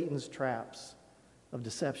expose Satan's traps of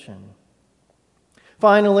deception.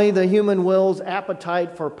 Finally, the human will's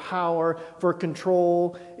appetite for power, for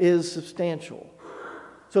control, is substantial.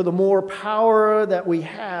 So the more power that we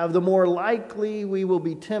have, the more likely we will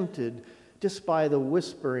be tempted just by the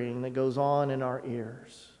whispering that goes on in our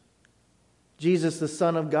ears. Jesus, the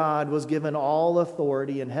Son of God, was given all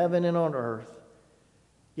authority in heaven and on earth,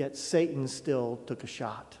 yet Satan still took a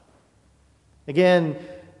shot. Again,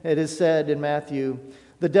 it is said in Matthew,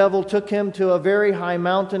 "The devil took him to a very high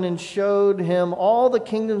mountain and showed him all the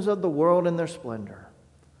kingdoms of the world in their splendor.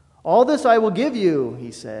 'All this I will give you,'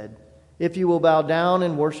 he said, 'if you will bow down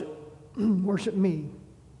and worship me.'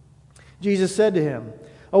 Jesus said to him,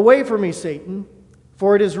 'Away from me, Satan,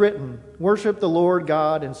 for it is written, worship the Lord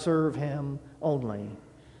God and serve Him only.'"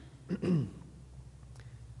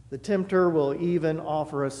 The tempter will even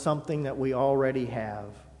offer us something that we already have,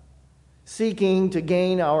 seeking to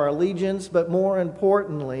gain our allegiance, but more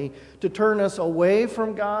importantly, to turn us away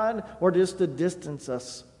from God or just to distance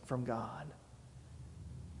us from God.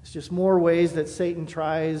 It's just more ways that Satan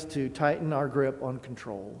tries to tighten our grip on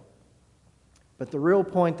control. But the real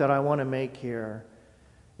point that I want to make here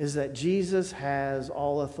is that Jesus has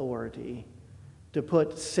all authority to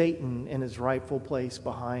put Satan in his rightful place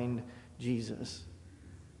behind Jesus.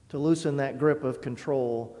 To loosen that grip of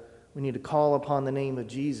control, we need to call upon the name of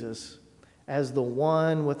Jesus as the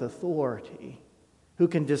one with authority who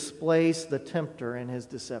can displace the tempter in his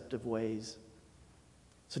deceptive ways.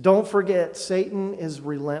 So don't forget, Satan is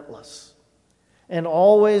relentless and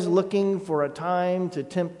always looking for a time to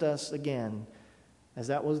tempt us again, as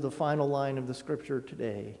that was the final line of the Scripture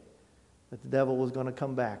today, that the devil was going to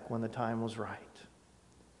come back when the time was right.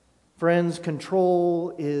 Friends,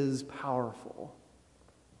 control is powerful.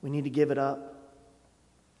 We need to give it up.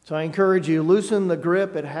 So I encourage you, loosen the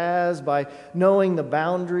grip it has by knowing the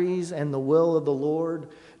boundaries and the will of the Lord,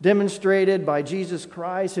 demonstrated by Jesus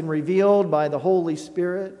Christ and revealed by the Holy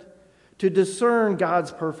Spirit, to discern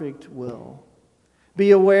God's perfect will. Be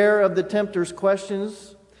aware of the tempter's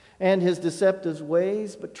questions and his deceptive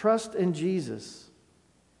ways, but trust in Jesus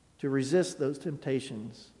to resist those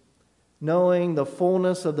temptations, knowing the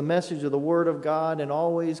fullness of the message of the Word of God and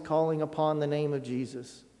always calling upon the name of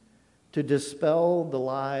Jesus to dispel the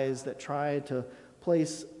lies that try to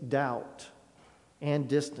place doubt and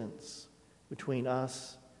distance between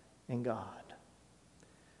us and God.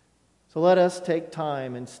 So let us take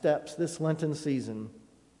time and steps this Lenten season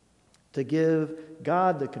to give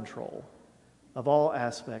God the control of all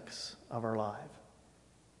aspects of our life,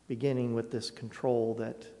 beginning with this control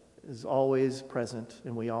that is always present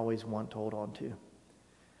and we always want to hold on to.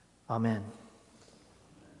 Amen.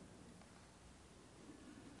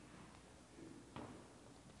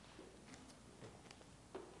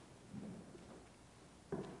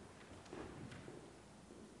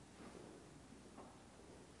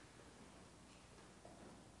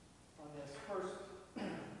 On this first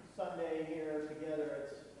Sunday here together,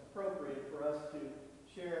 it's appropriate for us to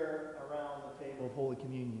share around the table of Holy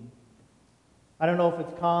Communion. I don't know if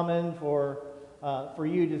it's common for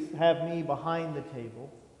you to have me behind the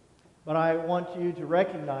table, but I want you to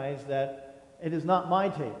recognize that it is not my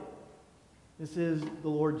table. This is the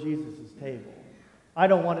Lord Jesus' table. I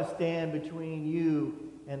don't want to stand between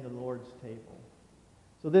you and the Lord's table.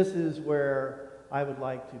 So this is where I would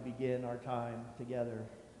like to begin our time together,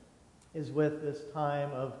 is with this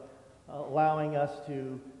time of allowing us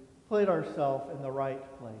to put ourselves in the right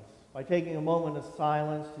place by taking a moment of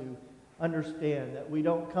silence to understand that we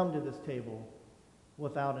don't come to this table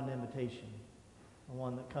without an invitation, the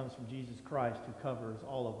one that comes from Jesus Christ who covers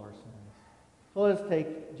all of our sins. So let us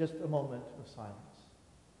take just a moment of silence.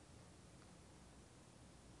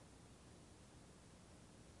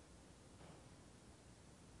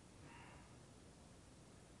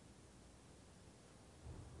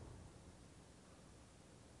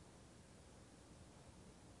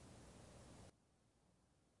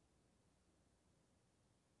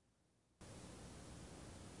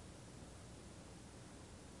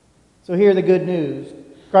 So hear the good news.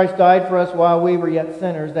 Christ died for us while we were yet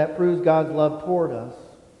sinners. That proves God's love toward us.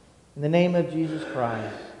 In the name of Jesus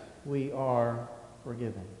Christ, we are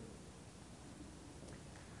forgiven.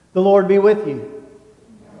 The Lord be with you.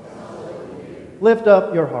 Lift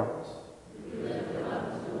up your hearts.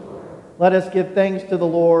 Let us give thanks to the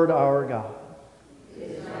Lord our God.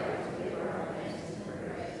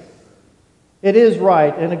 It is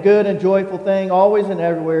right and a good and joyful thing, always and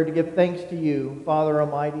everywhere, to give thanks to you, Father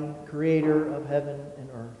Almighty, Creator of heaven and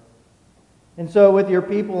earth. And so with your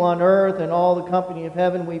people on earth and all the company of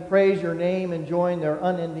heaven, we praise your name and join their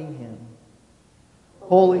unending hymn.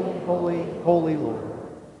 Holy, holy, holy Lord,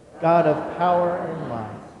 God of power and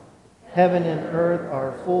might, heaven and earth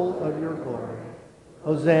are full of your glory.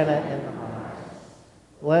 Hosanna in the highest.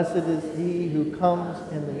 Blessed is he who comes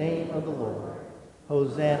in the name of the Lord.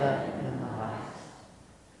 Hosanna in the highest.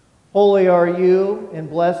 Holy are you, and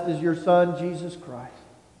blessed is your Son, Jesus Christ.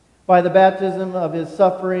 By the baptism of his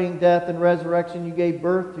suffering, death, and resurrection, you gave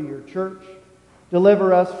birth to your church.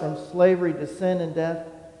 Deliver us from slavery to sin and death,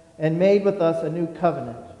 and made with us a new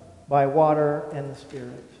covenant by water and the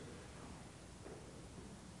Spirit.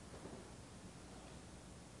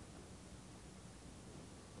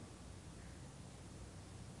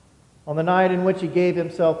 On the night in which he gave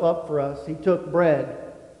himself up for us, he took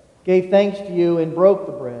bread, gave thanks to you, and broke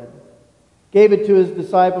the bread, gave it to his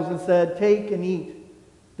disciples, and said, "Take and eat.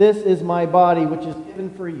 This is my body, which is given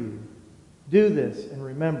for you. Do this in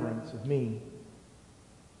remembrance of me."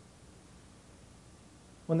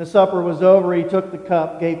 When the supper was over, he took the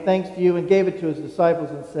cup, gave thanks to you, and gave it to his disciples,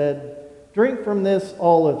 and said, "Drink from this,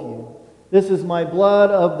 all of you. This is my blood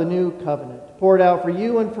of the new covenant, poured out for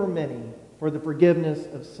you and for many, for the forgiveness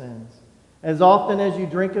of sins. As often as you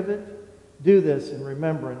drink of it, do this in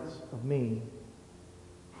remembrance of me."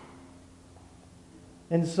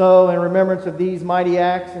 And so, in remembrance of these mighty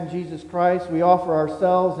acts in Jesus Christ, we offer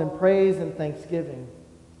ourselves in praise and thanksgiving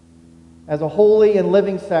as a holy and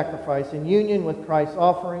living sacrifice in union with Christ's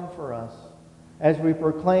offering for us as we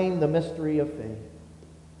proclaim the mystery of faith.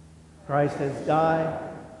 Christ has died,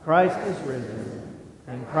 Christ is risen,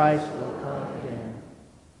 and Christ will come again.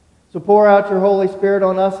 So pour out your Holy Spirit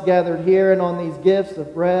on us gathered here and on these gifts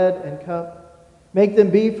of bread and cup. Make them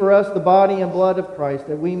be for us the body and blood of Christ,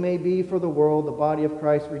 that we may be for the world the body of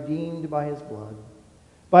Christ redeemed by his blood.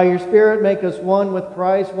 By your Spirit, make us one with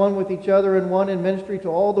Christ, one with each other, and one in ministry to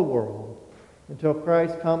all the world, until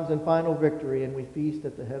Christ comes in final victory and we feast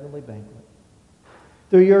at the heavenly banquet.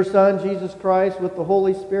 Through your Son, Jesus Christ, with the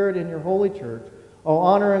Holy Spirit in your holy church, all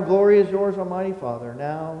honor and glory is yours, Almighty Father,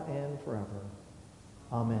 now and forever.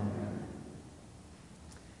 Amen.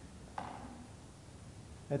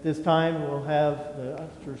 At this time, we'll have the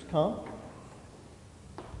ushers come.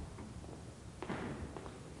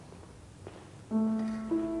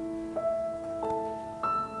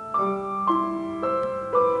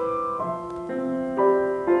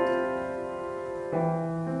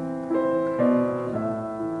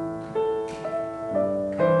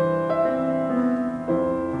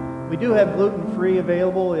 We do have gluten-free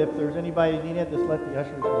available. If there's anybody needing it, just let the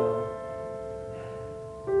ushers know.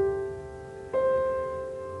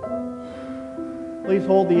 Please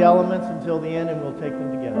hold the elements until the end and we'll take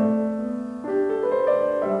them together.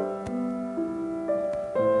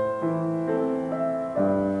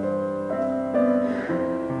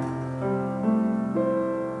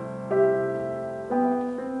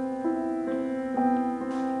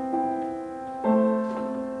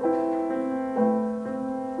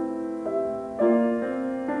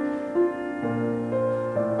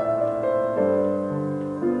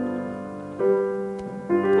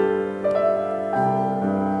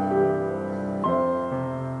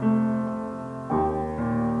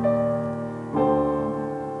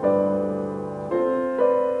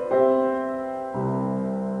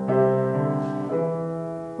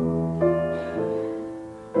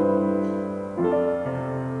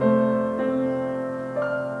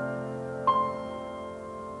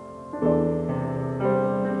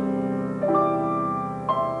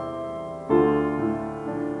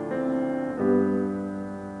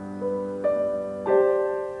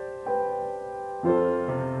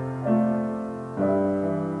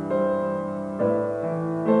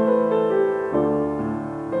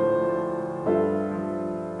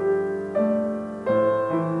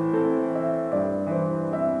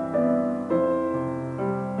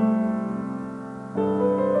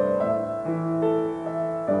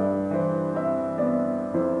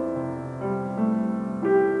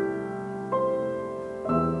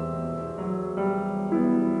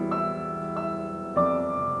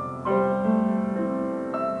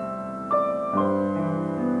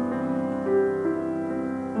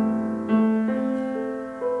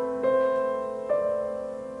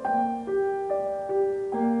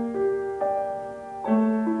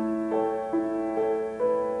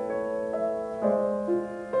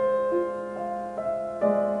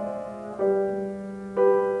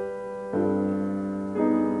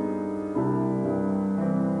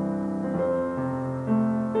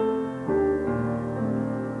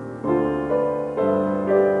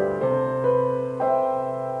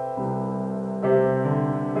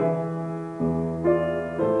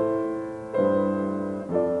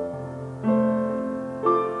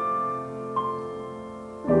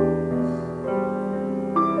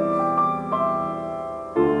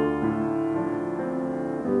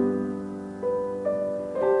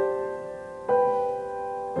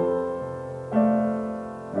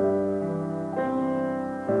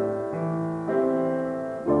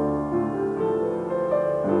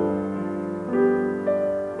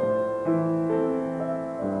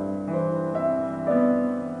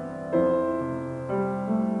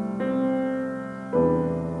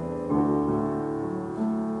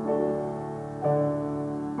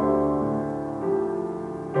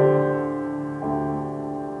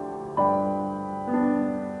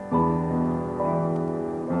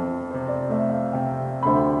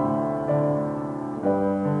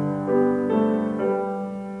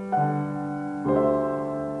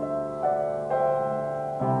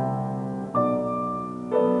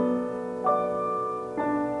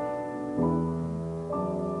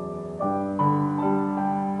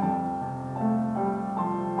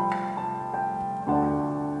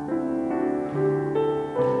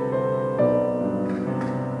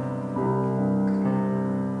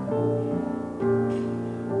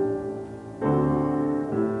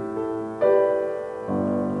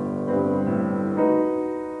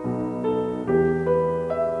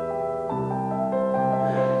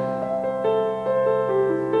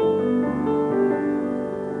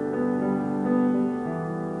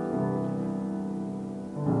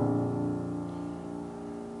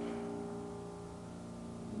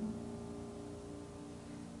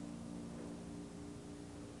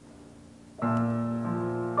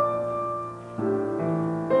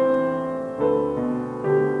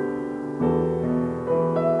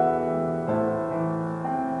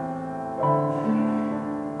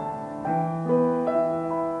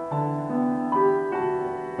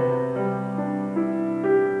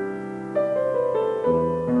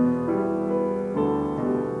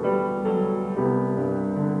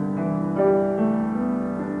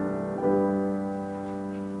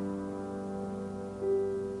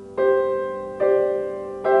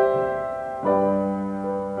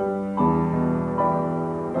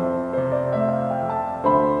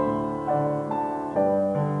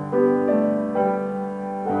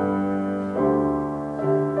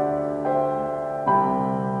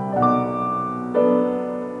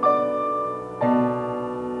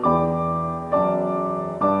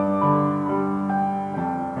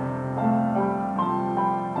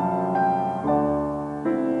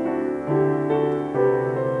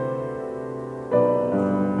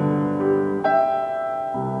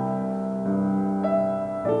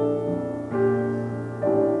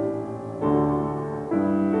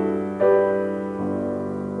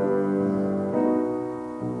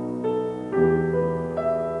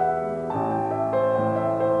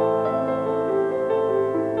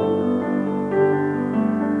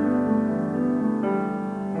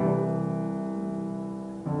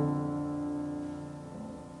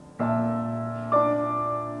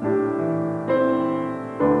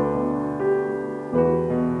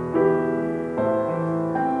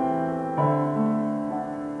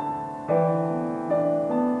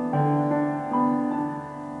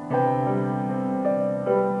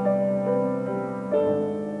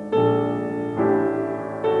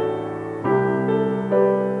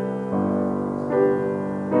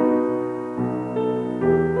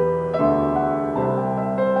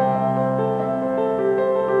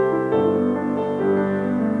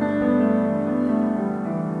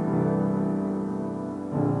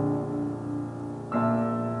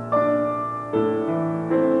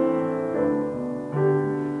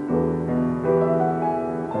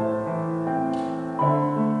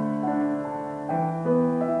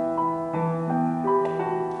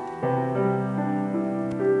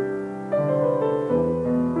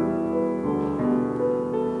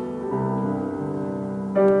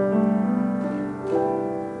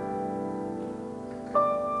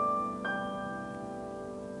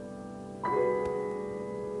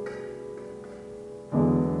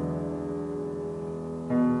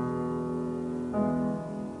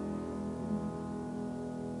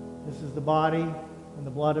 This is the body and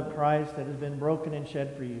the blood of Christ that has been broken and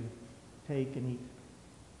shed for you. Take and eat.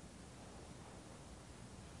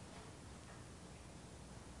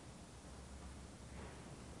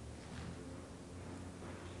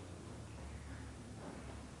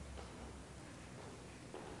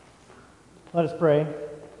 Let us pray.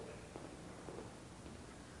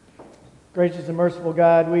 Gracious and merciful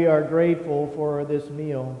God, we are grateful for this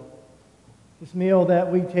meal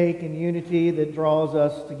that we take in unity that draws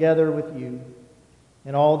us together with you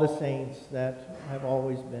and all the saints that have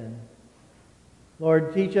always been.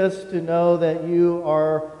 Lord, teach us to know that you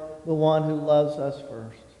are the one who loves us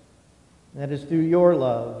first. And that is through your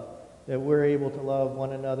love that we're able to love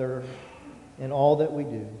one another in all that we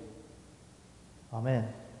do. Amen.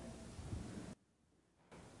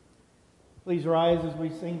 Please rise as we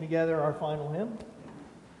sing together our final hymn.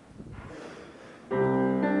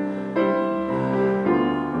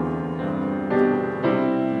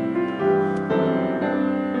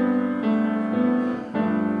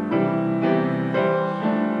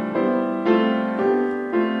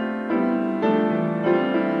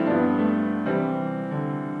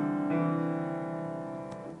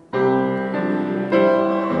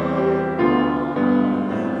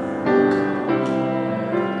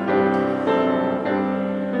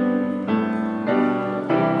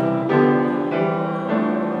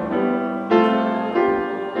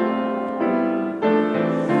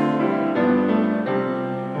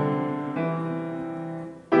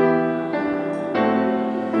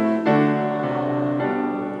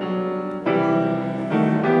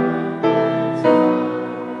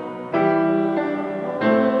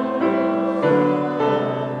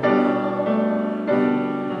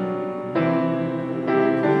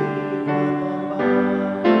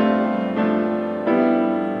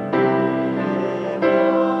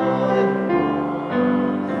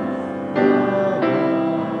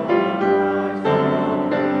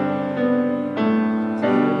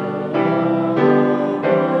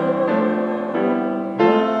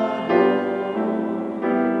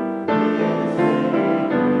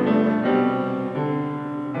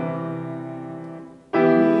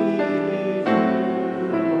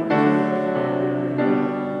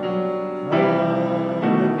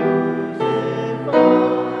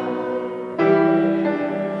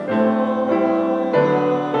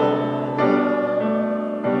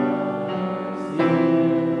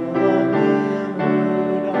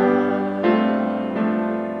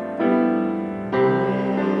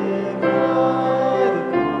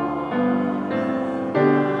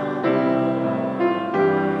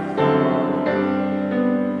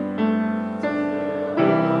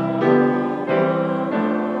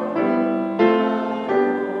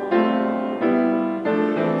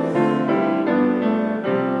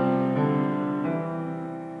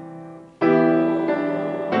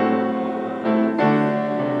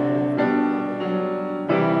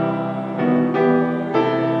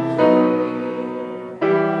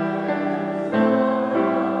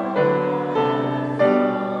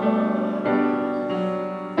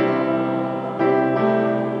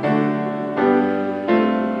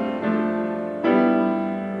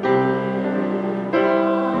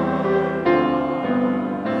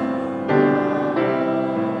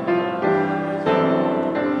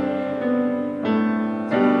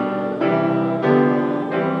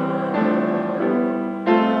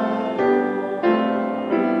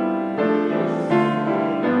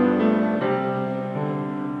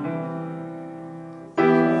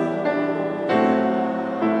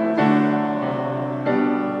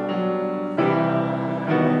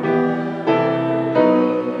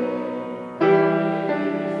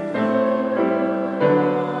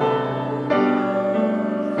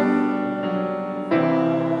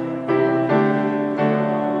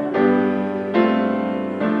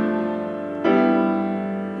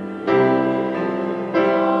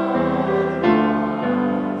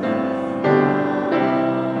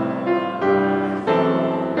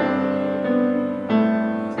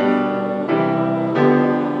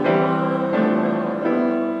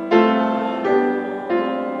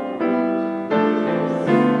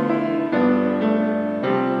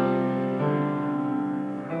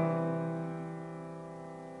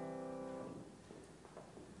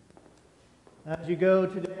 As you go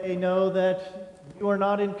today, know that you are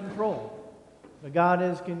not in control, but God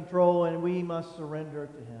is in control and we must surrender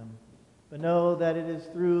to Him. But know that it is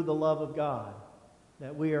through the love of God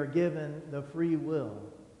that we are given the free will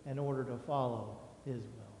in order to follow His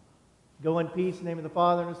will. Go in peace in the name of the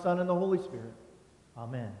Father, and the Son, and the Holy Spirit.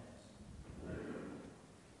 Amen.